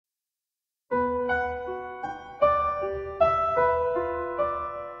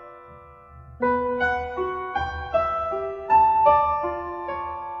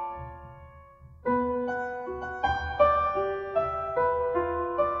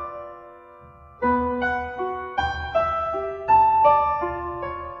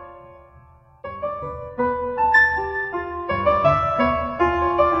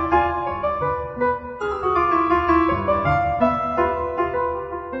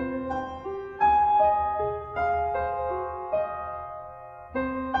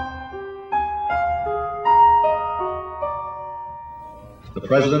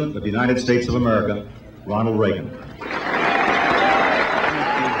President of the United States of America, Ronald Reagan.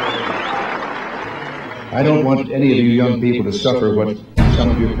 I don't want any of you young people to suffer what some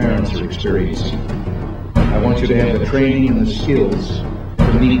of your parents are experiencing. I want you to have the training and the skills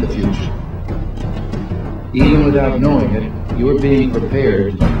to meet the future. Even without knowing it, you are being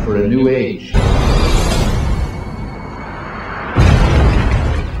prepared for a new age.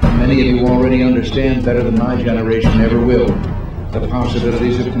 Many of you already understand better than my generation ever will the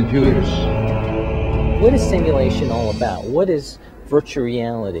possibilities of computers. What is simulation all about? What is virtual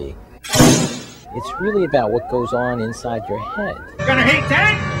reality? It's really about what goes on inside your head. Gonna hate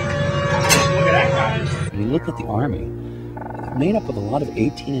that? Look at that guy. When you look at the Army, it's made up of a lot of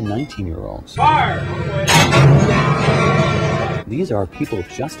 18 and 19-year-olds. Fire! These are people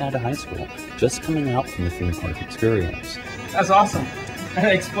just out of high school, just coming out from the theme park experience. That's awesome.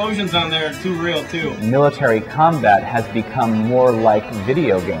 Explosions on there are too real, too. Military combat has become more like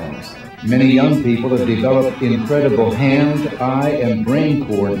video games. Many young people have developed incredible hand, eye, and brain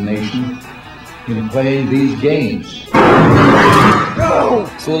coordination in playing these games.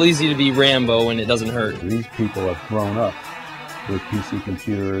 It's a little easy to be Rambo when it doesn't hurt. These people have grown up with PC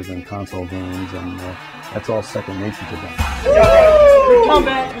computers and console games, and that's all second nature to them.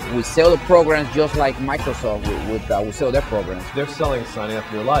 We sell the programs just like Microsoft would sell their programs. They're selling signing up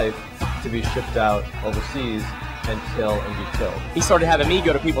your life to be shipped out overseas and kill and be killed. He started having me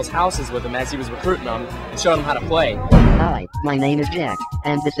go to people's houses with him as he was recruiting them and showing them how to play. Hi, my name is Jack,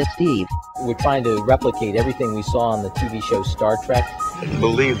 and this is Steve. We're trying to replicate everything we saw on the TV show Star Trek. I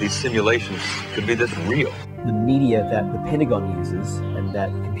believe these simulations could be this real. The media that the Pentagon uses and that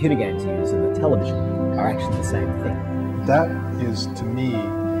computer games use and the television are actually the same thing. That is, to me,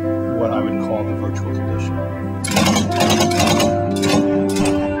 what I would call the virtual condition.